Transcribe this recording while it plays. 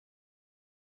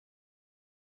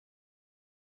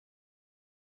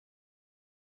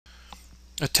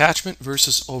Attachment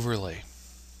versus overlay.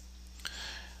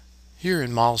 Here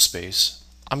in model space,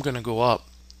 I'm going to go up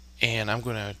and I'm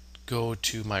going to go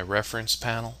to my reference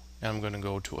panel and I'm going to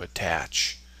go to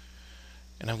attach.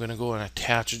 And I'm going to go and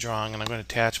attach a drawing and I'm going to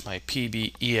attach my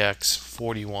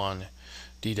PBEX41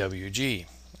 DWG.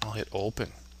 I'll hit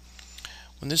open.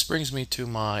 When this brings me to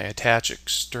my attach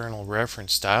external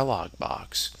reference dialog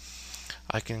box,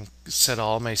 I can set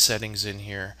all my settings in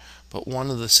here, but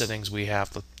one of the settings we have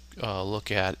to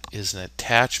look at is an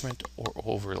attachment or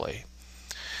overlay.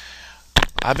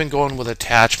 I've been going with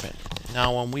attachment.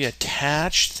 Now when we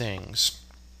attach things,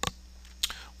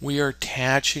 we are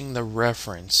attaching the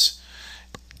reference,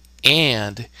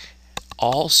 and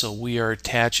also we are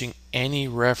attaching any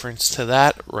reference to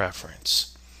that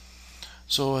reference.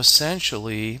 So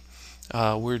essentially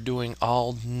we're doing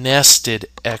all nested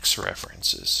X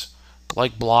references.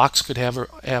 Like blocks could have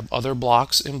other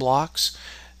blocks in blocks,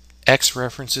 X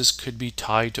references could be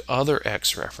tied to other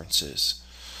X references.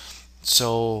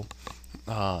 So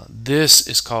this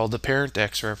is called the parent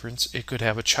X reference. It could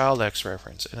have a child X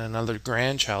reference and another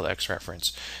grandchild X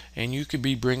reference. And you could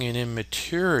be bringing in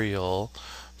material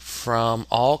from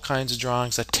all kinds of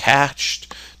drawings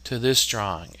attached to this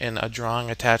drawing, and a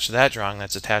drawing attached to that drawing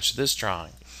that's attached to this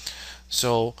drawing.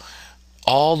 So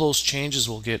all those changes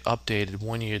will get updated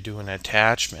when you do an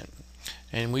attachment.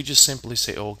 And we just simply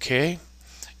say OK,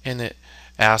 and it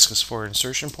asks us for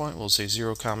insertion point. We'll say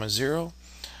 0, 0,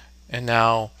 and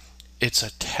now it's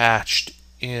attached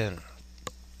in.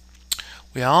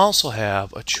 We also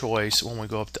have a choice when we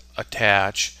go up to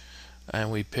attach,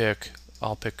 and we pick,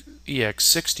 I'll pick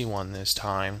EX61 this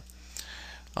time,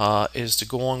 is to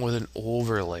go on with an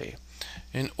overlay.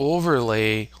 An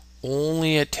overlay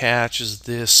only attaches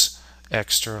this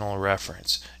external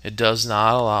reference. It does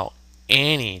not allow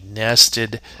any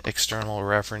nested external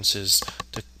references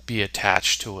to be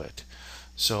attached to it.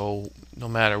 So no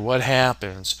matter what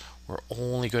happens, we're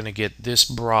only going to get this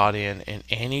brought in, and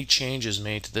any changes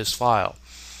made to this file.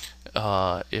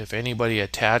 If anybody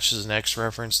attaches an X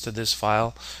reference to this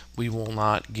file, we will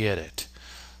not get it.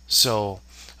 So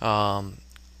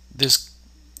this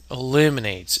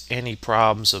eliminates any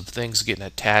problems of things getting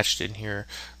attached in here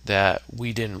that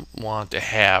we didn't want to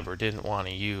have or didn't want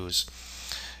to use.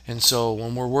 And so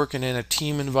when we're working in a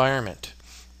team environment,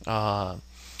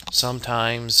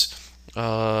 sometimes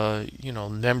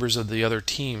members of the other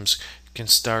teams can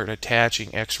start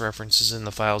attaching X references in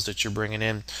the files that you're bringing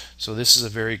in. So this is a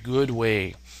very good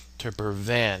way to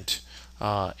prevent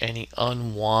any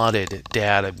unwanted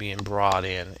data being brought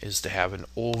in, is to have an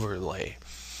overlay.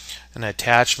 An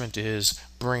attachment is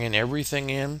bringing everything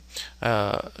in,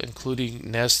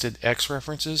 including nested X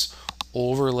references.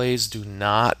 Overlays do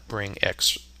not bring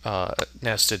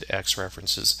nested X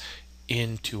references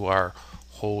into our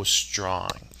host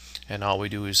drawing. And all we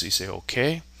do is we say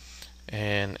OK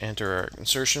and enter our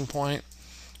insertion point,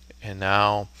 and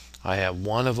now I have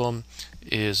one of them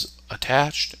is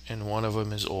attached and one of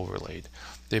them is overlaid.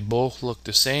 They both look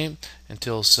the same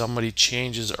until somebody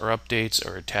changes or updates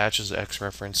or attaches the X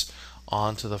reference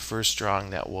onto the first drawing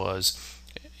that was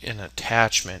an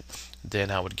attachment. Then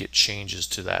I would get changes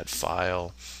to that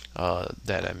file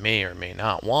that I may or may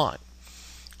not want.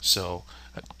 So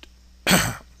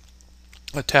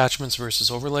attachments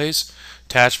versus overlays.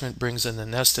 Attachment brings in the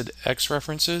nested X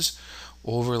references.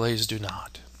 Overlays do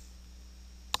not.